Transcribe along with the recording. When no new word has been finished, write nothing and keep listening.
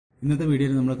ഇന്നത്തെ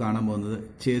വീഡിയോയിൽ നമ്മൾ കാണാൻ പോകുന്നത്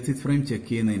ചേസിസ് ഫ്രെയിം ചെക്ക്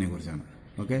ചെയ്യുന്നതിനെ കുറിച്ചാണ്.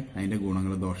 ഓക്കെ, അതിന്റെ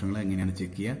ഗുണങ്ങളും ദോഷങ്ങളും എങ്ങനെയാണ്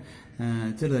ചെക്ക്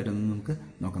ചെയ്യുക ചെറുതായിട്ടൊന്ന് നമുക്ക്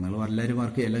നോക്കാം. നിങ്ങൾ എല്ലാവരും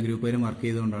എല്ലാ ഗ്രൂപ്പുകാരും വർക്ക്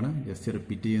ചെയ്തുകൊണ്ടാണ് ജസ്റ്റ്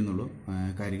റിപ്പീറ്റ് ചെയ്യുന്നുള്ളൂ,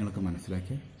 കാര്യങ്ങളൊക്കെ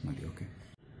മനസ്സിലാക്കിയാൽ മതി. Okay,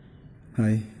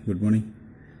 hi, good morning.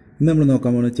 ഇന്ന് നമ്മൾ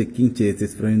നോക്കാൻ പോകുന്നത് ചെക്കിങ്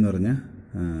ചേസിസ് ഫ്രെയിം എന്ന് പറഞ്ഞ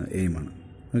എയിമാണ്.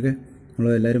 ഓക്കെ, നമ്മൾ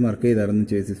എല്ലാവരും വർക്ക് ചെയ്തായിരുന്നു.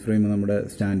 ചേസിസ് ഫ്രെയിം നമ്മുടെ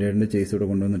സ്റ്റാൻഡേർഡിൻ്റെ ചേസോടെ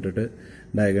കൊണ്ടുവന്നിട്ടിട്ട്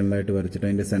ഡയഗണലായിട്ട് വരച്ചിട്ട്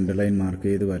അതിൻ്റെ സെൻറ്റർ ലൈൻ മാർക്ക്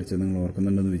ചെയ്ത് വരച്ചത് നിങ്ങൾ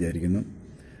ഓർക്കുന്നുണ്ടെന്ന് വിചാരിക്കുന്നു.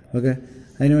 ഓക്കെ,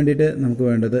 അതിന് വേണ്ടിയിട്ട് നമുക്ക്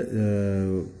വേണ്ടത്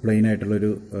പ്ലെയിൻ ആയിട്ടുള്ളൊരു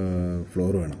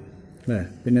ഫ്ലോർ വേണം അല്ലേ.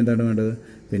 പിന്നെ എന്താണ് വേണ്ടത്?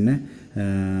 പിന്നെ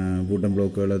വുഡൻ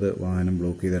ബ്ലോക്കുകൾ, അത് വാഹനം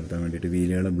ബ്ലോക്ക് ചെയ്ത് നിർത്താൻ വേണ്ടിയിട്ട്,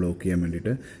 വീലുകൾ ബ്ലോക്ക് ചെയ്യാൻ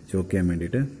വേണ്ടിയിട്ട്, ചോക്ക് ചെയ്യാൻ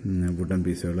വേണ്ടിയിട്ട് വുഡൻ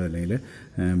പീസുകൾ അല്ലെങ്കിൽ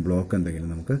ബ്ലോക്ക്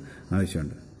എന്തെങ്കിലും നമുക്ക്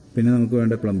ആവശ്യമുണ്ട്. പിന്നെ നമുക്ക്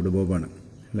വേണ്ട പ്ലംബ്ഡ് ബോബാണ്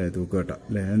അല്ലേ, തൂക്കുകട്ട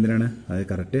അല്ലേ. എന്തിനാണ്? അത്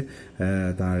കറക്റ്റ്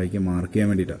താഴേക്ക് മാർക്ക് ചെയ്യാൻ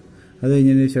വേണ്ടിയിട്ടാണ്. അത്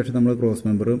കഴിഞ്ഞതിന് ശേഷം നമ്മൾ ക്രോസ്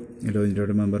മെമ്പറും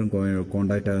ലോഞ്ചിറ്റോഡ് മെമ്പറും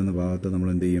കോണ്ടാക്റ്റ് ആകുന്ന ഭാഗത്ത് നമ്മൾ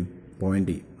എന്ത് ചെയ്യും?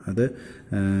 പോയിന്റ് ചെയ്യും. അത്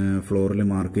ഫ്ലോറിൽ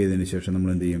മാർക്ക് ചെയ്തതിന് ശേഷം നമ്മൾ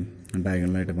എന്ത് ചെയ്യും?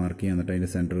 ഡയഗണലായിട്ട് മാർക്ക് ചെയ്യാൻ, എന്നിട്ട് അതിൻ്റെ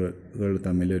സെൻറ്ററുകൾ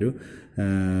തമ്മിലൊരു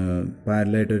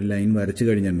പാരലായിട്ടൊരു ലൈൻ വരച്ച്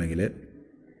കഴിഞ്ഞിട്ടുണ്ടെങ്കിൽ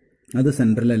അത്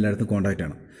സെൻറ്ററിൽ എല്ലായിടത്തും കോണ്ടാക്റ്റ്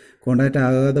ആണ്. കോണ്ടാക്റ്റ്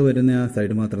ആകാതെ വരുന്ന ആ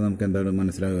സൈഡ് മാത്രം നമുക്ക് എന്താണ്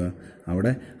മനസ്സിലാവുക?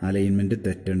 അവിടെ അലൈൻമെൻറ്റ്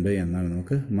തെറ്റുണ്ട് എന്നാണ്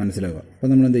നമുക്ക് മനസ്സിലാവുക. അപ്പോൾ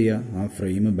നമ്മൾ എന്ത് ചെയ്യുക? ആ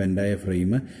ഫ്രെയിം, ബെൻഡായ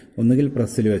ഫ്രെയിം ഒന്നുകിൽ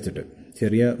പ്രസ്സിൽ വെച്ചിട്ട്,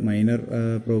 ചെറിയ മൈനർ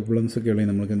പ്രോബ്ലംസ് ഒക്കെ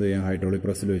ഉണ്ടെങ്കിൽ നമുക്ക് എന്ത് ചെയ്യാം? ഹൈഡ്രോളിക്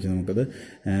പ്രസ്സിൽ വെച്ച് നമുക്കത്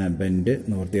ബെൻഡ്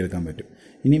നിവർത്തിയെടുക്കാൻ പറ്റും.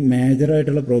 ഇനി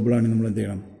മേജറായിട്ടുള്ള പ്രോബ്ലം ആണെങ്കിൽ നമ്മൾ എന്ത്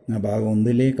ചെയ്യണം? ആ ഭാഗം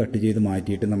ഒന്നിലേ കട്ട് ചെയ്ത്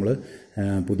മാറ്റിയിട്ട് നമ്മൾ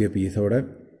പുതിയ പീസോടെ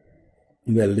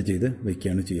വെൽഡ് ചെയ്ത്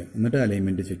വയ്ക്കുകയാണ് ചെയ്യുക. എന്നിട്ട്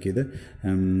അലൈൻമെൻറ്റ് ചെക്ക് ചെയ്ത്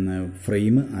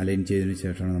ഫ്രെയിം അലൈൻ ചെയ്തതിന്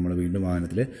ശേഷമാണ് നമ്മൾ വീണ്ടും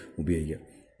വാഹനത്തിൽ ഉപയോഗിക്കുക.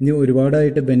 ഇനി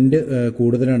ഒരുപാടായിട്ട് ബെൻഡ്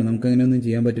കൂടുതലാണ്, നമുക്ക് അങ്ങനെയൊന്നും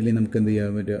ചെയ്യാൻ പറ്റില്ലെങ്കിൽ നമുക്ക് എന്ത്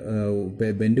ചെയ്യാൻ പറ്റുക?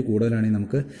 ബെൻഡ് കൂടുതലാണെങ്കിൽ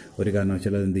നമുക്ക് ഒരു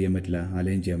കാരണവശാലും അത് എന്ത് ചെയ്യാൻ പറ്റില്ല?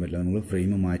 അലൈൻ ചെയ്യാൻ പറ്റില്ല. നമ്മൾ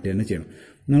ഫ്രെയിം മാറ്റുക തന്നെ ചെയ്യണം.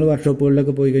 നമ്മൾ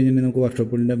വർക്ക്ഷോപ്പുകളിലൊക്കെ പോയി കഴിഞ്ഞിട്ടുണ്ടെങ്കിൽ നമുക്ക്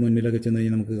വർക്ക്ഷോപ്പുകളുടെ മുന്നിലൊക്കെ ചെന്ന്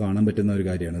കഴിഞ്ഞാൽ നമുക്ക് കാണാൻ പറ്റുന്ന ഒരു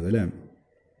കാര്യമാണത് അല്ലേ.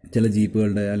 ചില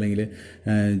ജീപ്പുകളുടെ അല്ലെങ്കിൽ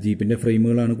ജീപ്പിൻ്റെ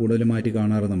ഫ്രെയിമുകളാണ് കൂടുതൽ മാറ്റി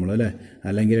കാണാറ് നമ്മൾ അല്ലേ.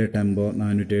 അല്ലെങ്കിൽ ടെമ്പോ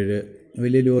 407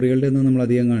 വലിയ ലോറികളുടെ ഒന്നും നമ്മൾ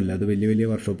അധികം കാണില്ല. അത് വലിയ വലിയ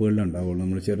വർക്ക്ഷോപ്പുകളിലുണ്ടാവുള്ളൂ.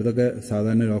 നമ്മൾ ചെറുതൊക്കെ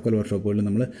സാധാരണ ലോക്കൽ വർക്ക്ഷോപ്പുകളിൽ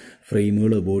നമ്മൾ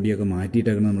ഫ്രെയിമുകൾ, ബോഡിയൊക്കെ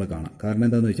മാറ്റിയിട്ടൊക്കെ നമ്മൾ കാണാം. കാരണം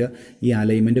എന്താണെന്ന് വെച്ചാൽ ഈ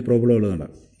അലൈൻമെൻറ്റ് പ്രോബ്ലം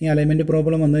ഉള്ളതുകൊണ്ടാണ്. ഈ അലൈൻമെൻറ്റ്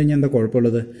പ്രോബ്ലം വന്നു കഴിഞ്ഞാൽ എന്താ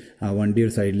കുഴപ്പമുള്ളത്? ആ വണ്ടി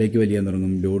ഒരു സൈഡിലേക്ക് വലിയാൻ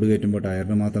തുടങ്ങും. ലോഡ് കയറ്റുമ്പോൾ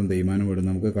ടയറിന് മാത്രം തേയ്മാനം വിടും.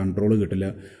 നമുക്ക് കൺട്രോൾ കിട്ടില്ല.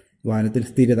 വാഹനത്തിൽ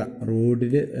സ്ഥിരത,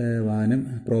 റോഡിൽ വാഹനം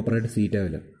പ്രോപ്പറായിട്ട്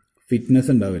സീറ്റാവില്ല, ഫിറ്റ്നസ്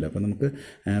ഉണ്ടാവില്ല. അപ്പോൾ നമുക്ക്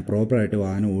പ്രോപ്പറായിട്ട്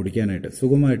വാഹനം ഓടിക്കാനായിട്ട്,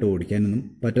 സുഖമായിട്ട് ഓടിക്കാനൊന്നും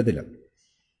പറ്റത്തില്ല.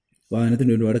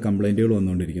 വാഹനത്തിന് ഒരുപാട് കംപ്ലൈൻറ്റുകൾ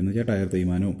വന്നുകൊണ്ടിരിക്കും. എന്ന് വെച്ചാൽ ടയർ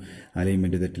തേയ്മാനവും,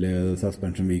 അലൈൻമെൻറ്റ് തെറ്റിൽ,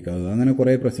 സസ്പെൻഷൻ വീക്കാവുക, അങ്ങനെ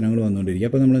കുറേ പ്രശ്നങ്ങൾ വന്നുകൊണ്ടിരിക്കും.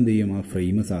 അപ്പോൾ നമ്മൾ എന്ത് ചെയ്യും? ആ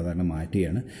ഫ്രെയിം സാധാരണ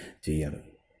മാറ്റിയാണ് ചെയ്യാറ്.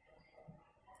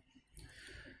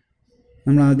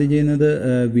 നമ്മൾ ആദ്യം ചെയ്യുന്നത്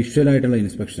വിഷ്വലായിട്ടുള്ള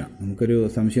ഇൻസ്പെക്ഷനാണ്. നമുക്കൊരു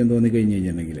സംശയം തോന്നിക്കഴിഞ്ഞ്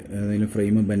കഴിഞ്ഞിട്ടുണ്ടെങ്കിൽ, ഏതെങ്കിലും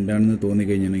ഫ്രെയിം ബെൻഡാണെന്ന്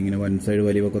തോന്നിക്കഴിഞ്ഞിട്ടുണ്ടെങ്കിൽ, ഇങ്ങനെ വൺ സൈഡ്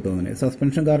വലിവൊക്കെ തോന്നുന്നത്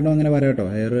സസ്പെൻഷൻ കാരണം അങ്ങനെ വരാം കേട്ടോ.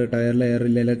 ടയറിലെ എയർ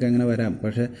ഇല്ലയിലൊക്കെ അങ്ങനെ വരാം.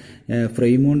 പക്ഷേ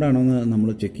ഫ്രെയിം കൊണ്ടാണോ എന്ന്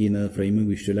നമ്മൾ ചെക്ക് ചെയ്യുന്നത്? ഫ്രെയിം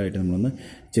വിഷ്വലായിട്ട് നമ്മളൊന്ന്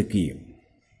ചെക്ക് ചെയ്യും.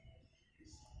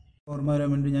 ഓർമ്മ വരാൻ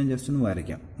വേണ്ടി ഞാൻ ജസ്റ്റ് ഒന്ന്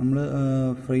വരയ്ക്കാം. നമ്മൾ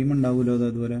ഫ്രെയിം ഉണ്ടാവുമല്ലോ,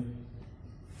 അതുപോലെ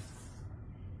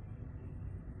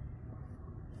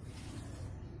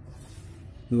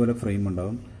ഇതുപോലെ ഫ്രെയിം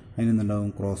ഉണ്ടാവും. അതിനെന്തുണ്ടാവും?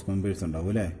 ക്രോസ് മെമ്പേഴ്സ് ഉണ്ടാവും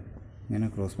അല്ലേ. ഇങ്ങനെ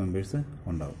ക്രോസ് മെമ്പേഴ്സ്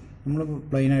ഉണ്ടാവും. നമ്മൾ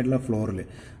പ്ലെയിൻ ആയിട്ടുള്ള ഫ്ലോറിൽ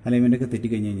അലൈൻമെൻറ്റൊക്കെ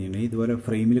തെറ്റിക്കഴിഞ്ഞ് കഴിഞ്ഞിട്ടുണ്ടെങ്കിൽ ഇതുപോലെ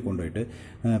ഫ്രെയിമിൽ കൊണ്ടുപോയിട്ട്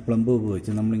പ്ലംബ്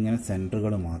ഉപയോഗിച്ച് നമ്മളിങ്ങനെ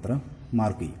സെൻറ്ററുകൾ മാത്രം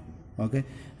മാർക്ക് ചെയ്യും. ഓക്കെ,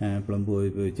 പ്ലംബ്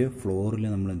ഉപയോഗിച്ച് ഫ്ലോറിൽ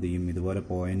നമ്മൾ എന്ത് ചെയ്യും? ഇതുപോലെ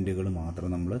പോയിന്റുകൾ മാത്രം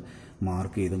നമ്മൾ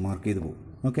മാർക്ക് ചെയ്ത് പോകും.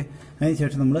 ഓക്കെ,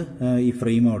 അതിനുശേഷം നമ്മൾ ഈ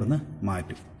ഫ്രെയിം അവിടെ നിന്ന്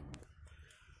മാറ്റും.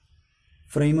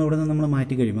 ഫ്രെയിം അവിടെ നിന്ന് നമ്മൾ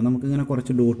മാറ്റി കഴിയുമ്പോൾ നമുക്കിങ്ങനെ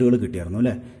കുറച്ച് ഡോട്ടുകൾ കിട്ടിയായിരുന്നു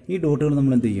അല്ലേ. ഈ ഡോട്ടുകൾ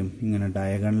നമ്മൾ എന്ത് ചെയ്യും? ഇങ്ങനെ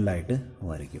ഡയഗണലായിട്ട്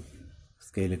വരയ്ക്കും.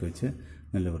 സ്കെയിലൊക്കെ വെച്ച്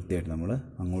നല്ല വൃത്തിയായിട്ട് നമ്മൾ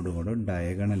അങ്ങോട്ടും ഇങ്ങോട്ടും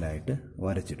ഡയഗണലായിട്ട്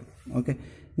വരച്ചിടും. ഓക്കെ,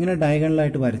 ഇങ്ങനെ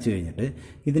ഡയഗണലായിട്ട് വരച്ച് കഴിഞ്ഞിട്ട്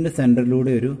ഇതിൻ്റെ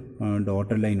സെൻറ്ററിലൂടെ ഒരു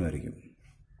ഡോട്ടഡ് ലൈൻ വരയ്ക്കും.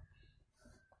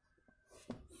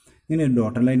 ഇങ്ങനെ ഒരു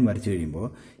ഡോട്ടഡ് ലൈൻ വരച്ച് കഴിയുമ്പോൾ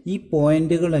ഈ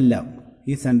പോയിന്റുകളെല്ലാം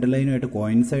ഈ സെൻട്രൽ ലൈനുമായിട്ട്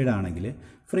കോയിൻസൈഡ് ആണെങ്കിൽ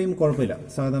ഫ്രെയിം കുഴപ്പമില്ല.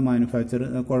 സാധാ മാനുഫാക്ചർ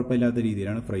കുഴപ്പമില്ലാത്ത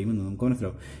രീതിയിലാണ് ഫ്രെയിം എന്ന് നമുക്ക്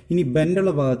മനസ്സിലാവും. ഇനി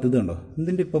ബെൻഡുള്ള ഭാഗത്ത് ഇത് കണ്ടോ,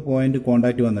 ഇതിൻ്റെ ഇപ്പോൾ പോയിന്റ്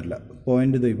കോണ്ടാക്റ്റ് വന്നിട്ടില്ല.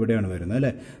 പോയിന്റ് ഇത് ഇവിടെയാണ് വരുന്നത്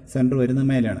അല്ലേ, സെൻറ്റർ വരുന്നത്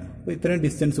മേലെയാണ്. അപ്പോൾ ഇത്രയും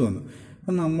ഡിസ്റ്റൻസ് വന്നു.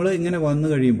 അപ്പം നമ്മൾ ഇങ്ങനെ വന്നു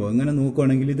കഴിയുമ്പോൾ ഇങ്ങനെ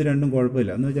നോക്കുകയാണെങ്കിൽ ഇത് രണ്ടും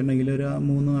കുഴപ്പമില്ല. എന്ന് വെച്ചിട്ടുണ്ടെങ്കിൽ ഒരു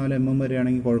 3-4 mm വരെ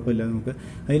ആണെങ്കിൽ കുഴപ്പമില്ല. നമുക്ക്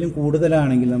അതിലും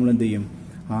കൂടുതലാണെങ്കിൽ നമ്മൾ എന്ത് ചെയ്യും?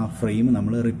 ആ ഫ്രെയിം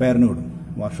നമ്മൾ റിപ്പയറിന് വിടും,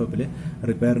 വർക്ക്ഷോപ്പിൽ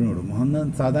റിപ്പയറിന് വിടും. അന്ന്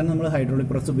സാധാരണ നമ്മൾ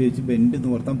ഹൈഡ്രോളിക് പ്രസ് ഉപയോഗിച്ച് ബെൻഡ്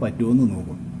നിവർത്താൻ പറ്റുമോ എന്ന്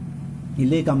നോക്കും.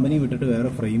 ഇല്ലേ കമ്പനി വിട്ടിട്ട് വേറെ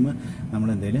ഫ്രെയിം നമ്മൾ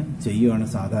എന്തെങ്കിലും ചെയ്യുകയാണ്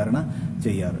സാധാരണ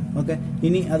ചെയ്യാറ്. ഓക്കെ,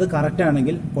 ഇനി അത്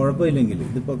കറക്റ്റാണെങ്കിൽ കുഴപ്പമില്ലെങ്കിൽ,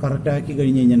 ഇതിപ്പോൾ കറക്റ്റാക്കി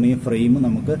കഴിഞ്ഞ് കഴിഞ്ഞിട്ടുണ്ടെങ്കിൽ ഫ്രെയിം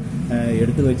നമുക്ക്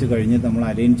എടുത്തു വെച്ച് കഴിഞ്ഞ് നമ്മൾ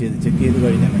അലൈൻ ചെയ്ത് ചെക്ക് ചെയ്ത്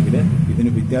കഴിഞ്ഞിട്ടുണ്ടെങ്കിൽ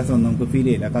ഇതിന് വ്യത്യാസമൊന്നും നമുക്ക് ഫീൽ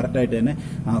ചെയ്യില്ല. കറക്റ്റായിട്ട് തന്നെ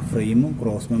ആ ഫ്രെയിമും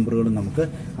ക്രോസ് മെമ്പറുകളും നമുക്ക്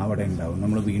അവിടെ ഉണ്ടാവും.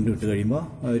 നമ്മൾ വീണ്ടും ഇട്ട് കഴിയുമ്പോൾ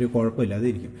ഒരു കുഴപ്പമില്ലാതെ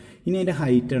ഇരിക്കും. ഇനി അതിൻ്റെ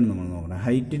ഹൈറ്റാണ് നമ്മൾ നോക്കണം.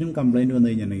 ഹൈറ്റിനും കംപ്ലൈൻറ്റ് വന്നു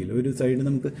കഴിഞ്ഞിട്ടുണ്ടെങ്കിൽ ഒരു സൈഡ്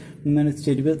നമുക്ക് ഇങ്ങനെ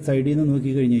ചെരുവ് സൈഡിൽ നിന്ന്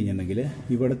നോക്കി കഴിഞ്ഞ് കഴിഞ്ഞിട്ടുണ്ടെങ്കിൽ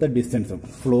ഇവിടുത്തെ ഡിസ്റ്റൻസും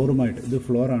ഫ്ലോറുമായിട്ട്, ഇത്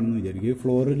ഫ്ലോർ ആണെന്ന് വിചാരിക്കും,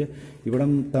 ഫ്ലോറിൽ ഇവിടെ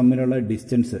തമ്മിലുള്ള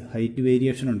ഡിസ്റ്റൻസ് ഹൈറ്റ്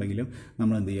വേരിയേഷൻ ഉണ്ടെങ്കിലും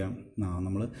നമ്മൾ എന്ത് ചെയ്യാം,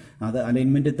 നമ്മൾ അത്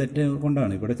അലൈൻമെൻറ്റ് തെറ്റ്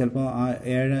കൊണ്ടാണ്. ഇവിടെ ചിലപ്പോൾ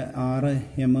 6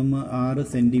 mm 6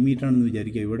 സെൻറ്റിമീറ്റർ ആണെന്ന്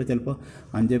വിചാരിക്കുക, ഇവിടെ ചിലപ്പോൾ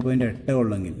 5.8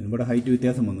 ഉള്ളെങ്കിൽ ഇവിടെ ഹൈറ്റ്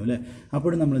വ്യത്യാസം വന്നു അല്ലേ.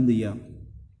 അപ്പോഴും നമ്മൾ എന്ത് ചെയ്യാം,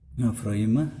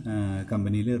 ഫ്രെയിം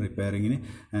കമ്പനിയിൽ റിപ്പയറിങ്ങിന്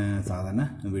സാധാരണ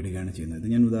വിടുകയാണ് ചെയ്യുന്നത്. ഇത്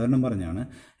ഞാൻ ഉദാഹരണം പറഞ്ഞാണ്.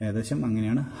 ഏകദേശം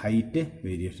അങ്ങനെയാണ് ഹൈറ്റ്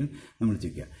വേരിയേഷൻ നമ്മൾ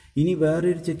ചെക്ക് ചെയ്യുക. ഇനി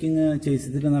വേറൊരു ചെക്കിങ്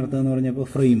ചേസിസിൽ നടത്തുക എന്ന് പറഞ്ഞപ്പോൾ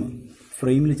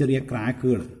ഫ്രെയിമിൽ ചെറിയ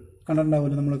ക്രാക്കുകൾ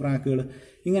കണ്ടിട്ടുണ്ടാവില്ല നമ്മൾ. ക്രാക്കുകൾ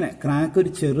ഇങ്ങനെ ക്രാക്ക്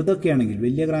ഒരു ചെറുതൊക്കെ ആണെങ്കിൽ,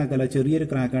 വലിയ ക്രാക്കല്ല ചെറിയൊരു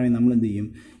ക്രാക്കാണെങ്കിൽ നമ്മൾ എന്ത് ചെയ്യും,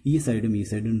 ഈ സൈഡും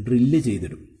ഡ്രില്ല്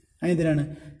ചെയ്തിടും. അതെന്തിനാണ്,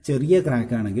 ചെറിയ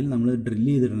ക്രാക്കാണെങ്കിൽ നമ്മൾ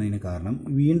ഡ്രില്ല് ചെയ്തിടുന്നതിന് കാരണം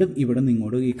വീണ്ടും ഇവിടെ നിന്ന്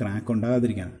ഇങ്ങോട്ട് ഈ ക്രാക്ക്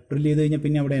ഉണ്ടാകാതിരിക്കാണ്. ഡ്രില്ല് ചെയ്ത് കഴിഞ്ഞാൽ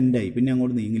പിന്നെ അവിടെ എൻഡായി, പിന്നെ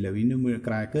അങ്ങോട്ട് നീങ്ങില്ല, വീണ്ടും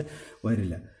ക്രാക്ക്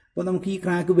വരില്ല. അപ്പോൾ നമുക്ക് ഈ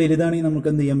ക്രാക്ക് വലുതാണെങ്കിൽ നമുക്ക്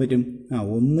എന്ത് ചെയ്യാൻ പറ്റും,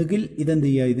 ഒന്നുകിൽ ഇതെന്ത്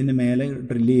ചെയ്യുക, ഇതിൻ്റെ മേലെ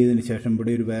ഡ്രില്ല് ചെയ്തതിന് ശേഷം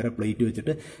ഇവിടെ ഒരു വേറെ പ്ലേറ്റ്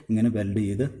വെച്ചിട്ട് ഇങ്ങനെ വെൽഡ്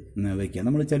ചെയ്ത് വയ്ക്കുക.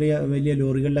 നമ്മൾ വലിയ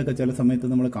ലോറികളിലൊക്കെ ചില സമയത്ത്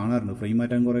നമ്മൾ കാണാറുണ്ട്, ഫ്രെയിം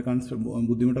മാറ്റാൻ കുറേ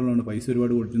ബുദ്ധിമുട്ടുള്ളതുകൊണ്ട് പൈസ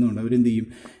ഒരുപാട് കൊടുക്കുന്നുണ്ട്. അവരെന്ത് ചെയ്യും,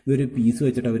 ഇതൊരു പീസ്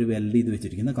വെച്ചിട്ട് അവർ വെൽഡ് ചെയ്ത്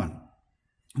വെച്ചിരിക്കുന്നത് കാണും,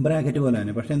 ബ്രാക്കറ്റ് പോലെ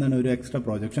തന്നെ. പക്ഷേ എന്താണ്, ഒരു എക്സ്ട്രാ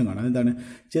പ്രൊജക്ഷൻ കാണാം. എന്താണ്,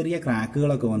 ചെറിയ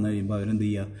ക്രാക്കുകളൊക്കെ വന്നു കഴിയുമ്പോൾ അവരെന്ത്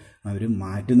ചെയ്യുക, അവർ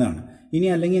മാറ്റുന്നതാണ്. ഇനി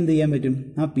അല്ലെങ്കിൽ എന്ത് ചെയ്യാൻ പറ്റും,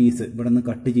 ആ പീസ് ഇവിടെ നിന്ന്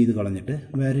കട്ട് ചെയ്ത് കളഞ്ഞിട്ട്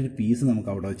വേറൊരു പീസ് നമുക്ക്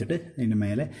അവിടെ വെച്ചിട്ട് അതിൻ്റെ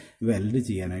മേലെ വെൽഡ്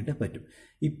ചെയ്യാനായിട്ട് പറ്റും.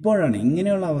 ഇപ്പോഴാണ്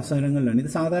ഇങ്ങനെയുള്ള അവസരങ്ങളിലാണ്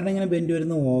ഇത് സാധാരണ ഇങ്ങനെ ബെൻഡ്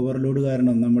വരുന്ന ഓവർലോഡ്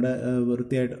കാരണം നമ്മുടെ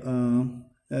വൃത്തിയായിട്ട്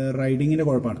റൈഡിങ്ങിൻ്റെ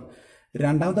കുഴപ്പമാണ്.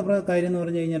 രണ്ടാമത്തെ കാര്യം എന്ന്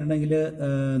പറഞ്ഞു കഴിഞ്ഞിട്ടുണ്ടെങ്കിൽ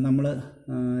നമ്മൾ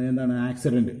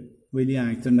വലിയ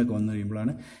ആക്സിഡൻ്റ് ഒക്കെ വന്നു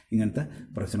കഴിയുമ്പോഴാണ് ഇങ്ങനത്തെ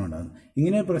പ്രശ്നം ഉണ്ടാകുന്നത്.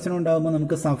 ഇങ്ങനെ പ്രശ്നം ഉണ്ടാകുമ്പോൾ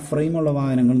നമുക്ക് സബ് ഫ്രെയിം ഉള്ള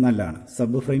വാഹനങ്ങൾ നല്ലതാണ്.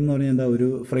 സബ് ഫ്രെയിം എന്ന് പറഞ്ഞാൽ ഒരു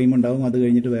ഫ്രെയിം ഉണ്ടാവും, അത്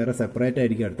കഴിഞ്ഞിട്ട് വേറെ സെപ്പറേറ്റ്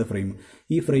ആയിരിക്കും അടുത്ത ഫ്രെയിം.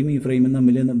 ഈ ഫ്രെയിമും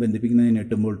തമ്മിൽ ബന്ധിപ്പിക്കുന്നതിന്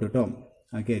 8 ബോൾട്ട്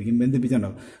ഒക്കെ ആയിരിക്കും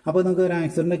ബന്ധിപ്പിച്ചിട്ടുണ്ടാവും. അപ്പോൾ നമുക്ക് ഒരു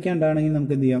ആക്സിഡൻ്റ് ഒക്കെ ഉണ്ടാണെങ്കിൽ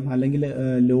നമുക്ക് എന്ത് ചെയ്യാം, അല്ലെങ്കിൽ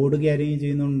ലോഡ് ക്യാരി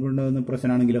ചെയ്യുന്നതുകൊണ്ടുണ്ടാകുന്ന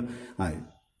പ്രശ്നമാണെങ്കിലോ,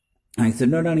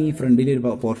 ആക്സിഡൻ്റ് കൊണ്ടാണെങ്കിൽ ഈ ഫ്രണ്ടിൽ ഒരു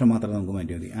പോർഷൻ മാത്രം നമുക്ക്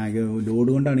മാറ്റി മതി, ലോഡ്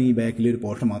കൊണ്ടാണ് ഈ ബാക്കിൽ ഒരു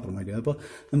പോർഷൻ മാത്രം മാറ്റി മതി. അപ്പോൾ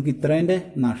നമുക്ക് ഇത്രേൻ്റെ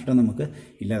നഷ്ടം നമുക്ക്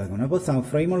ഇല്ലാതാക്കണം. അപ്പോൾ സബ്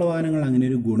ഫ്രെയിമുള്ള വാഹനങ്ങൾ അങ്ങനെ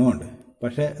ഒരു ഗുണമുണ്ട്.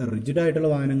 പക്ഷേ റിജിഡായിട്ടുള്ള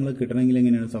വാഹനങ്ങൾ കിട്ടണമെങ്കിൽ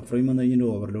എങ്ങനെയാണ്, സബ് ഫ്രെയിം വന്നു കഴിഞ്ഞാൽ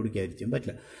ഓവർലോഡ് ക്യാരി ചെയ്യാൻ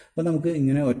പറ്റില്ല. അപ്പോൾ നമുക്ക്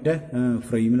ഇങ്ങനെ ഒറ്റ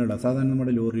ഫ്രെയിമിലുള്ള സാധാരണ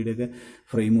നമ്മുടെ ലോറിയുടെയൊക്കെ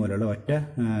ഫ്രെയിം പോലെയുള്ള ഒറ്റ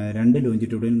 2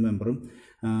 ലോഞ്ചിറ്റ്യൂഡിനൽ മെമ്പറും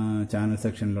ചാനൽ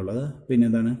സെക്ഷനിലുള്ളത്, പിന്നെ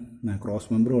എന്താണ് ക്രോസ്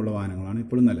മെമ്പറും ഉള്ള വാഹനങ്ങളാണ്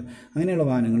ഇപ്പോഴും നല്ലത്. അങ്ങനെയുള്ള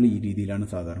വാഹനങ്ങൾ ഈ രീതിയിലാണ്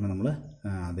സാധാരണ നമ്മൾ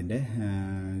അതിൻ്റെ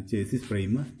ചേസിസ്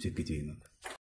ഫ്രെയിം ചെക്ക് ചെയ്യുന്നത്.